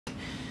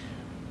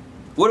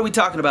What are we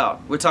talking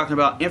about? We're talking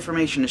about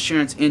information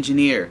assurance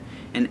engineer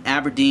in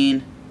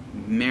Aberdeen,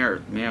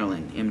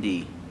 Maryland.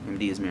 MD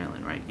is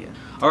Maryland, right? Yeah.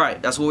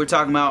 Alright, that's what we're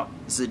talking about.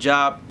 It's a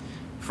job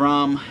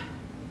from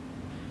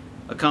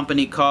a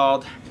company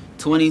called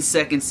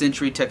 22nd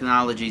Century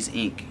Technologies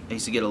Inc. I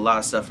used to get a lot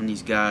of stuff from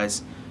these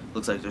guys.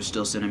 Looks like they're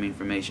still sending me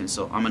information,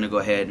 so I'm going to go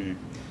ahead and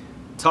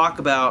talk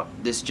about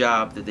this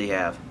job that they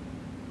have.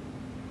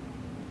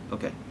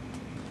 Okay.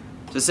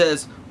 So it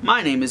says,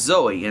 my name is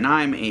Zoe and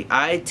I'm a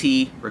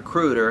IT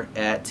recruiter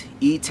at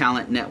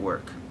eTalent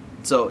Network.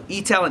 So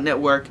eTalent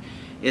Network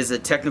is a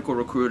technical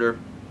recruiter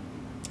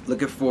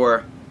looking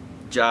for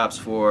jobs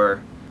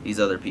for these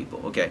other people.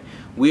 Okay.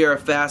 We are a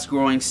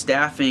fast-growing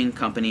staffing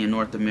company in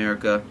North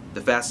America,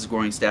 the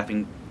fastest-growing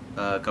staffing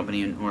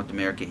company in North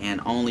America,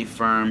 and only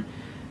firm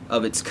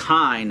of its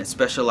kind that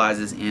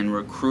specializes in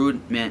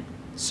recruitment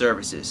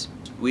services.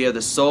 We are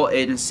the sole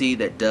agency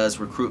that does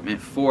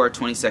recruitment for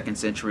 22nd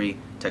Century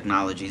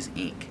Technologies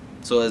Inc.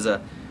 So as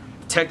a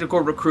technical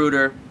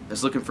recruiter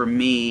that's looking for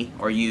me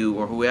or you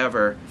or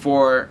whoever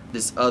for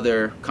this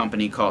other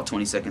company called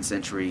 22nd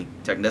Century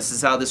Tech. This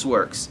is how this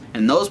works.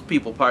 And those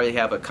people probably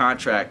have a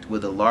contract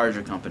with a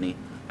larger company.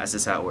 That's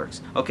just how it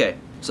works. Okay,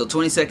 so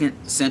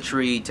 22nd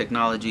Century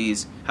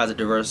Technologies has a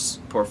diverse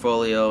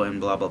portfolio and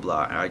blah blah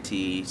blah,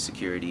 IT,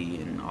 security,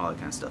 and all that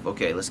kind of stuff.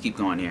 Okay, let's keep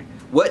going here.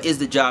 What is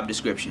the job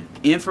description?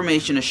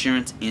 Information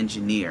assurance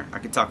engineer. I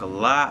could talk a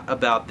lot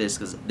about this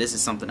because this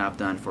is something I've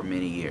done for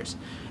many years.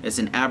 It's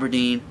in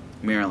Aberdeen,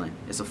 Maryland.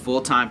 It's a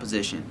full-time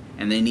position,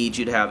 and they need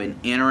you to have an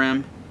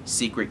interim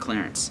secret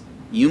clearance.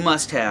 You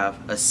must have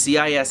a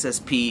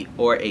CISSP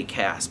or a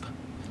CASP.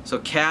 So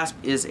CASP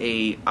is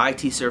a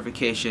IT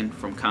certification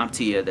from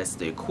CompTIA that's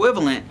the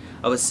equivalent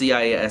of a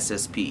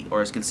CISSP,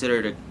 or is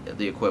considered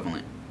the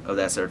equivalent of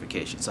that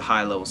certification. It's a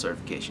high-level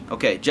certification.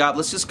 Okay, job.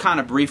 Let's just kind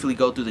of briefly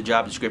go through the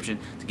job description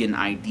to get an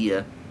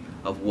idea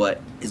of what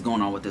is going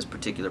on with this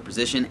particular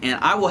position, and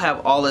I will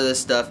have all of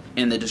this stuff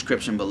in the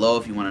description below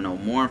if you want to know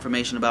more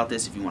information about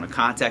this. If you want to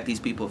contact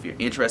these people, if you're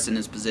interested in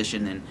this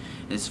position and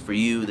it's for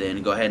you,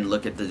 then go ahead and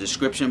look at the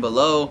description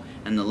below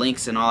and the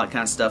links and all that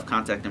kind of stuff,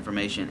 contact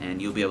information, and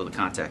you'll be able to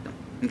contact them.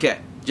 Okay,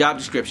 job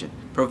description.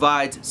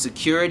 Provides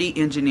security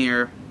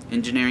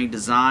engineering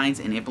designs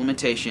and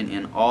implementation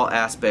in all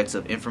aspects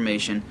of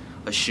information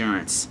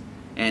assurance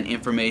and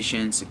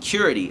information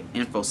security,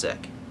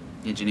 InfoSec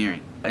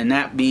engineering. And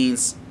that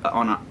means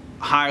on a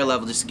higher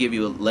level, just to give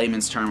you a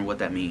layman's term of what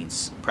that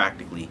means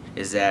practically,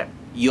 is that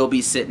you'll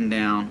be sitting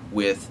down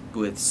with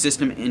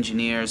system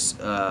engineers,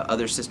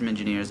 other system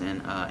engineers,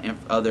 and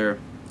other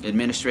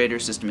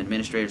administrators, system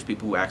administrators,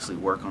 people who actually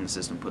work on the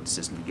system, put the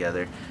system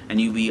together,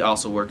 and you'll be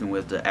also working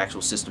with the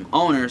actual system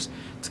owners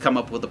to come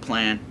up with a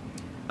plan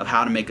of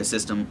how to make a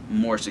system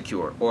more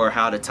secure, or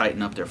how to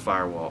tighten up their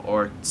firewall,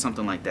 or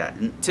something like that.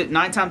 And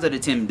 9 times out of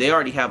 10, they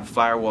already have a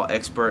firewall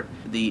expert.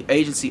 The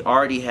agency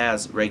already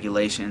has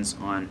regulations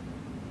on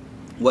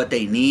what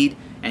they need,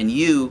 and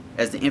you,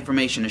 as the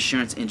information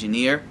assurance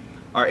engineer,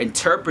 are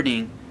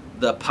interpreting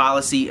the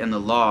policy and the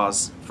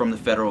laws from the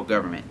federal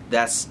government.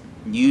 That's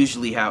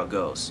usually how it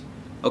goes.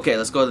 Okay,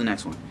 let's go to the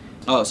next one.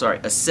 Oh, sorry.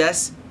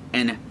 Assess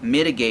and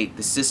mitigate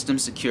the system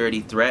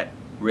security threat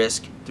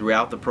risk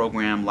throughout the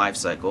program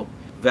lifecycle.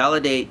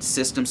 Validate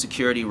system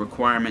security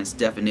requirements,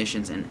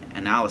 definitions, and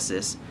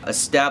analysis.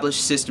 Establish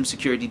system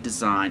security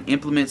design.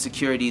 Implement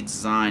security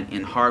design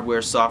in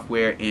hardware,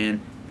 software, and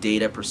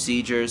data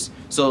procedures.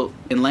 So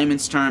in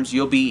layman's terms,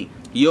 you'll be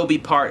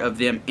part of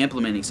them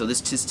implementing. So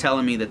this is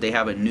telling me that they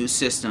have a new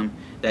system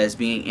that is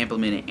being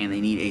implemented, and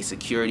they need a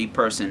security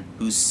person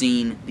who's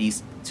seen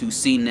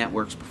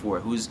networks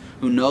before,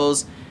 who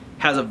knows,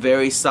 has a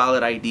very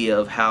solid idea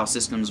of how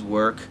systems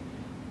work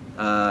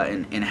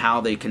and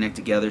how they connect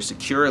together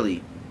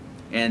securely.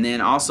 And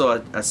then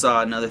also I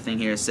saw another thing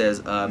here. It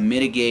says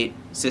mitigate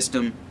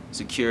system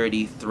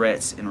security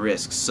threats and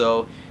risks.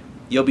 So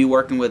you'll be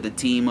working with a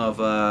team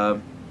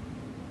of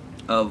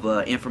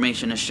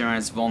information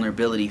assurance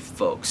vulnerability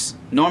folks.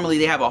 Normally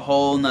they have a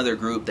whole nother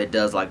group that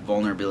does like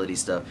vulnerability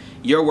stuff.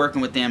 You're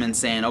working with them and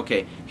saying,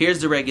 okay,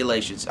 here's the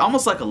regulations.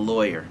 Almost like a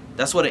lawyer.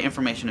 That's what an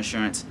information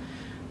assurance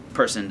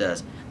person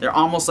does. They're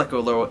almost like a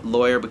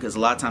lawyer, because a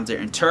lot of times they're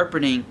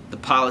interpreting the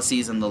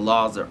policies and the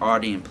laws that are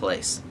already in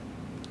place.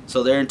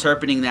 So they're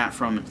interpreting that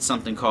from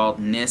something called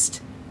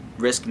NIST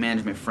Risk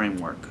Management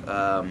Framework,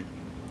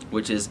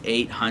 which is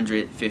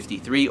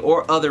 853,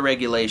 or other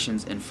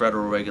regulations and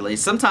federal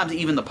regulations, sometimes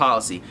even the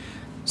policy.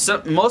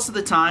 So most of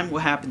the time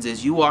what happens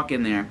is you walk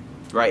in there,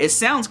 right? It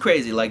sounds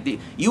crazy, like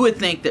you would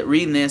think that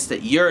reading this,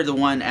 that you're the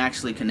one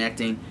actually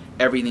connecting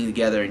everything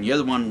together and you're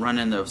the one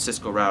running the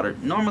Cisco router.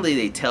 Normally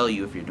they tell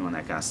you if you're doing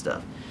that kind of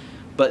stuff.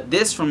 But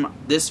this, from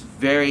this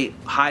very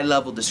high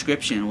level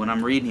description, what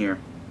I'm reading here,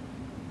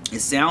 it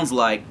sounds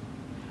like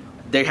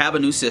they have a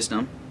new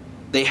system,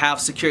 they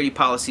have security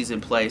policies in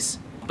place,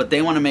 but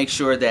they want to make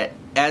sure that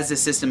as the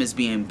system is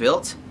being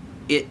built,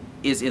 it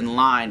is in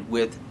line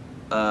with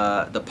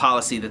the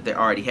policy that they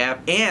already have,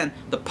 and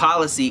the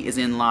policy is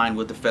in line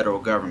with the federal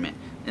government.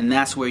 And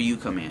that's where you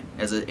come in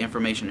as an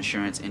information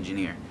assurance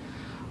engineer.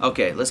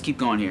 Okay, let's keep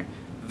going here.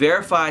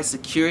 verifies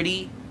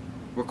security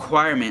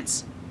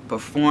requirements,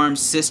 performs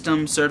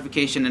system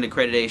certification and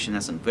accreditation.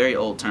 That's a very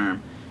old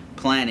term.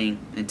 Planning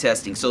and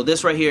testing. So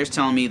this right here is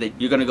telling me that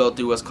you're going to go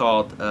through what's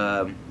called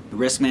the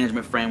risk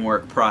management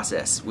framework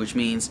process, which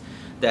means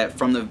that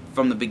from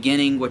the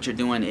beginning, what you're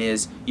doing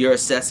is you're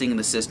assessing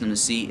the system to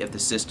see if the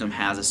system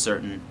has a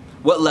certain,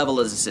 what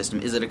level is the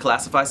system? Is it a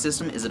classified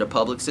system? Is it a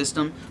public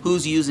system?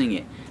 Who's using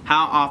it?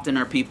 How often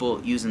are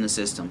people using the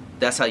system?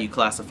 That's how you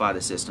classify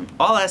the system.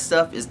 All that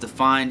stuff is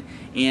defined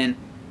in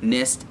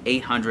NIST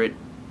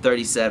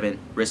 837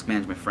 risk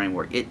management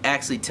framework. It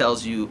actually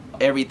tells you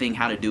everything,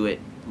 how to do it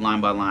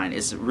line by line.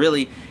 It's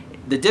really,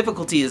 the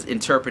difficulty is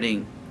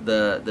interpreting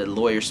the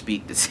lawyer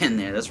speak that's in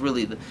there. That's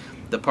really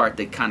the part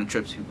that kind of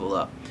trips people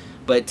up.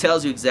 But it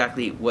tells you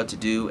exactly what to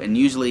do, and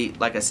usually,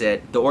 like I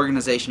said, the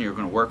organization you're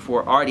going to work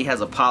for already has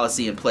a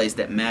policy in place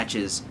that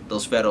matches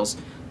those federal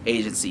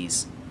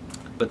agencies.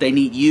 But they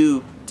need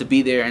you to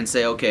be there and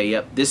say, okay,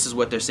 yep, this is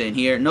what they're saying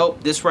here.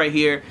 Nope, this right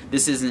here,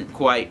 this isn't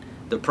quite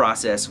the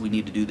process. We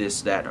need to do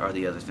this, that, or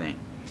the other thing.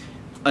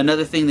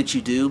 Another thing that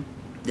you do,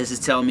 this is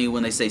telling me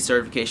when they say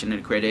certification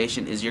and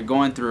accreditation, is you're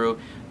going through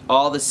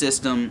all the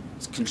system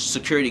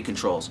security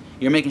controls.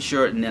 You're making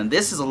sure, and then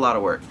this is a lot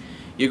of work.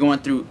 You're going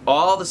through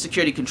all the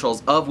security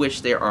controls, of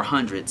which there are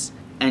hundreds,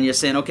 and you're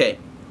saying, okay,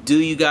 do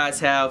you guys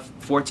have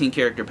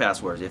 14-character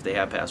passwords? If they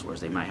have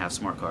passwords, they might have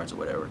smart cards or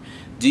whatever.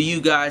 Do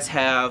you guys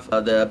have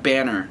the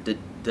banner,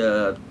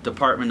 the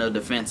Department of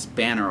Defense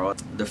banner, or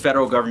the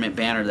federal government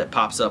banner that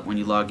pops up when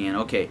you log in?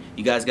 Okay,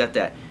 you guys got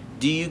that.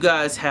 Do you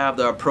guys have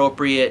the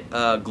appropriate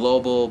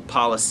global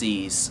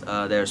policies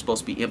that are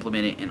supposed to be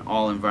implemented in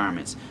all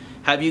environments?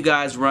 Have you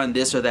guys run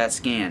this or that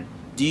scan?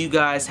 Do you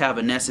guys have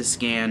a Nessus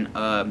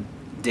scan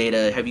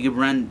data? Have you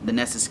run the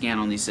Nessus scan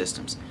on these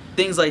systems?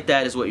 Things like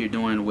that is what you're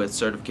doing with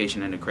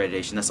certification and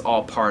accreditation. That's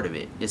all part of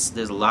it.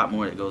 There's a lot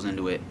more that goes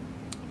into it,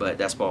 but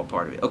that's all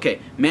part of it. Okay,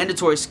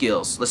 mandatory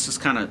skills. Let's just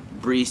kind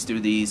of breeze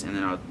through these, and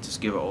then I'll just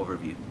give an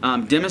overview.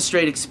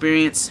 Demonstrate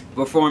experience,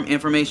 perform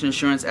information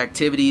assurance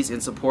activities in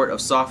support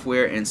of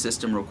software and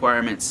system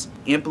requirements,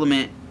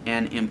 implement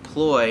and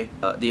employ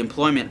the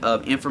employment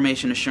of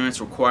information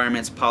assurance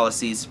requirements,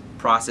 policies,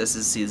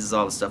 processes. See, this is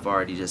all the stuff I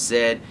already just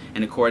said,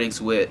 in accordance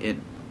with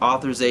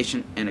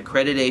authorization and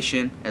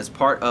accreditation as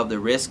part of the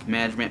risk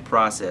management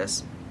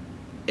process.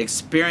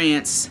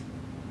 Experience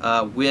they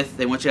want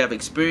you to have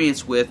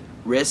experience with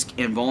risk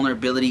and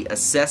vulnerability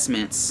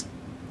assessments.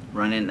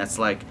 That's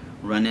like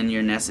running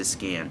your Nessus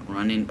scan,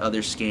 running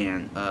other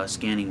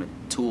scanning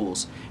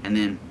tools, and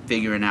then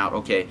figuring out,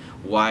 okay,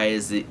 why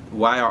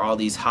are all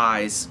these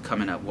highs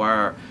coming up?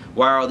 Why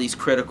are all these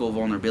critical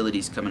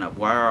vulnerabilities coming up?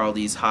 Why are all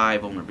these high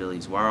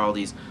vulnerabilities? Why are all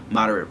these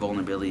moderate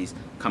vulnerabilities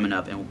coming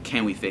up, and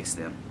can we fix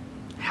them?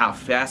 How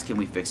fast can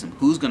we fix them?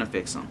 Who's going to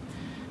fix them?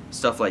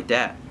 Stuff like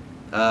that.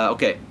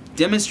 Okay,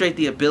 demonstrate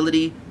the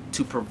ability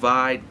to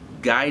provide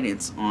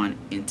guidance on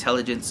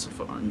intelligence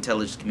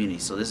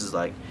communities. So this is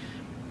like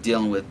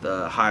dealing with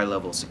higher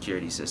level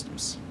security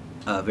systems,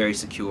 very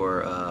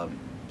secure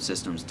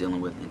systems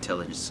dealing with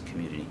intelligence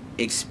community.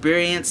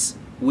 Experience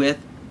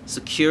with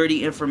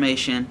security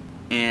information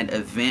and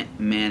event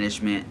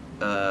management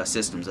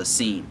systems, a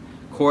SIEM.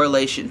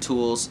 Correlation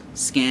tools,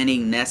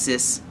 scanning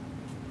Nessus,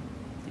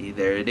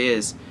 there it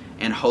is,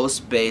 and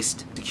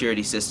host-based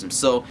security systems.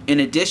 So in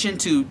addition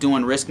to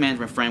doing risk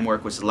management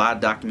framework, which is a lot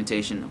of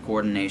documentation,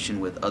 coordination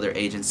with other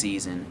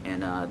agencies and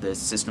the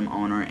system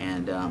owner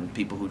and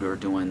people who are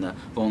doing the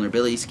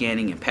vulnerability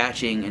scanning and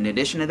patching, in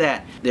addition to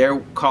that, they're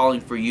calling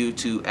for you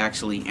to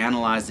actually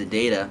analyze the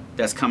data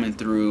that's coming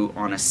through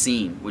on a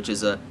SIEM, which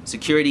is a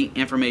security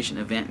information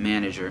event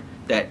manager.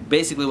 That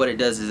basically what it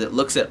does is it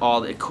looks at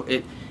all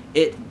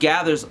it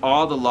gathers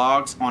all the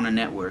logs on a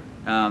network.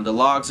 The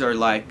logs are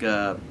like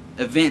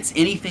events,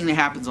 anything that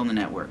happens on the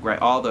network, right?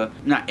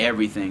 Not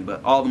everything,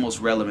 but all the most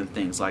relevant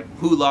things, like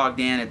who logged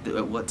in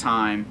at what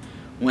time,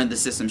 when the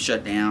system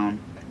shut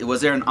down,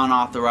 was there an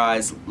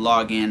unauthorized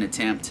login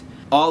attempt.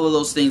 All of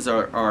those things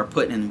are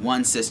put in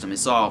one system.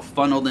 It's all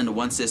funneled into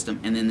one system,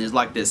 and then there's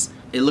like this,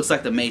 it looks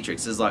like the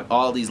Matrix. It's like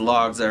all these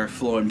logs are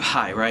flowing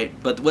by, right?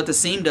 But what the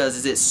SIEM does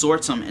is it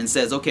sorts them and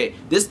says, okay,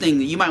 this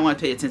thing, you might want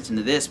to pay attention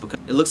to this because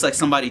it looks like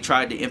somebody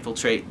tried to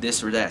infiltrate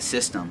this or that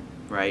system,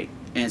 right?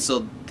 And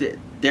so it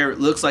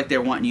looks like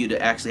they're wanting you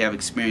to actually have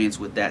experience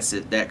with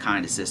that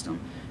kind of system.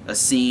 A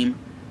SIEM,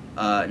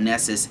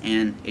 Nessus,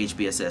 and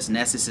HBSS.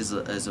 Nessus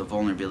is a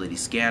vulnerability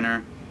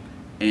scanner,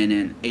 and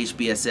then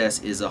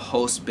HBSS is a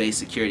host-based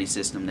security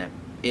system.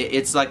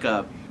 It's like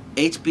a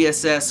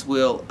HBSS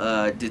will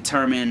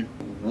determine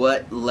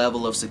what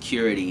level of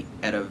security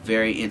at a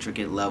very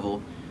intricate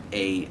level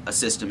a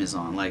system is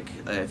on. Like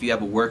if you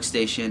have a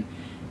workstation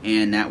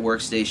and that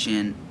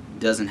workstation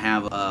doesn't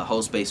have a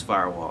host-based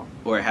firewall,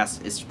 or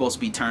it's supposed to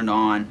be turned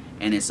on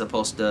and it's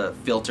supposed to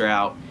filter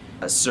out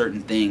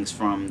certain things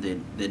from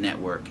the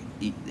network.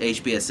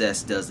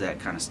 HBSS does that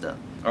kind of stuff.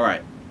 All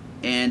right,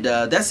 And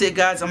that's it,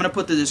 guys. I'm going to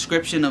put the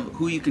description of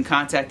who you can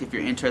contact if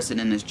you're interested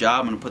in this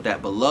job. I'm going to put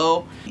that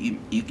below.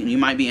 You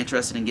might be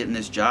interested in getting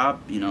this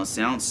job. You know,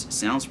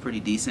 sounds pretty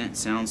decent.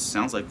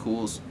 Sounds like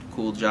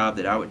cool job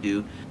that I would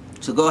do.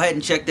 So go ahead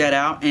and check that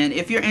out. And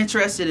if you're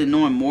interested in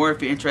knowing more,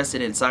 if you're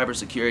interested in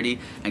cybersecurity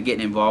and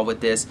getting involved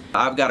with this,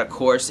 I've got a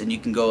course, and you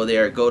can go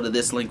there. Go to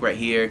this link right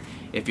here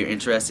if you're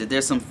interested.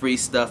 There's some free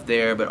stuff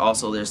there, but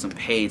also there's some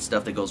paid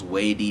stuff that goes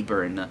way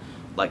deeper into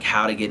like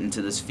how to get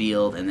into this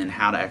field, and then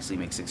how to actually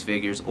make 6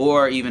 figures,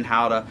 or even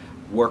how to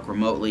work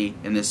remotely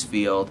in this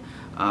field.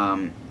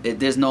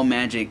 There's no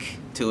magic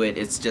to it.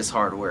 It's just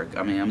hard work.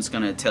 I mean, I'm just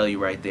gonna tell you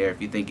right there.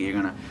 If you think you're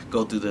gonna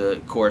go through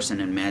the course and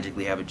then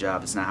magically have a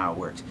job, it's not how it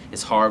works.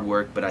 It's hard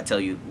work, but I tell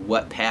you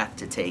what path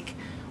to take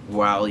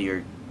while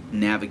you're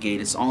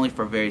navigating. It's only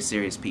for very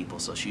serious people,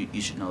 so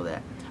you should know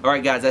that.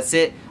 Alright guys, that's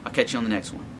it. I'll catch you on the next one.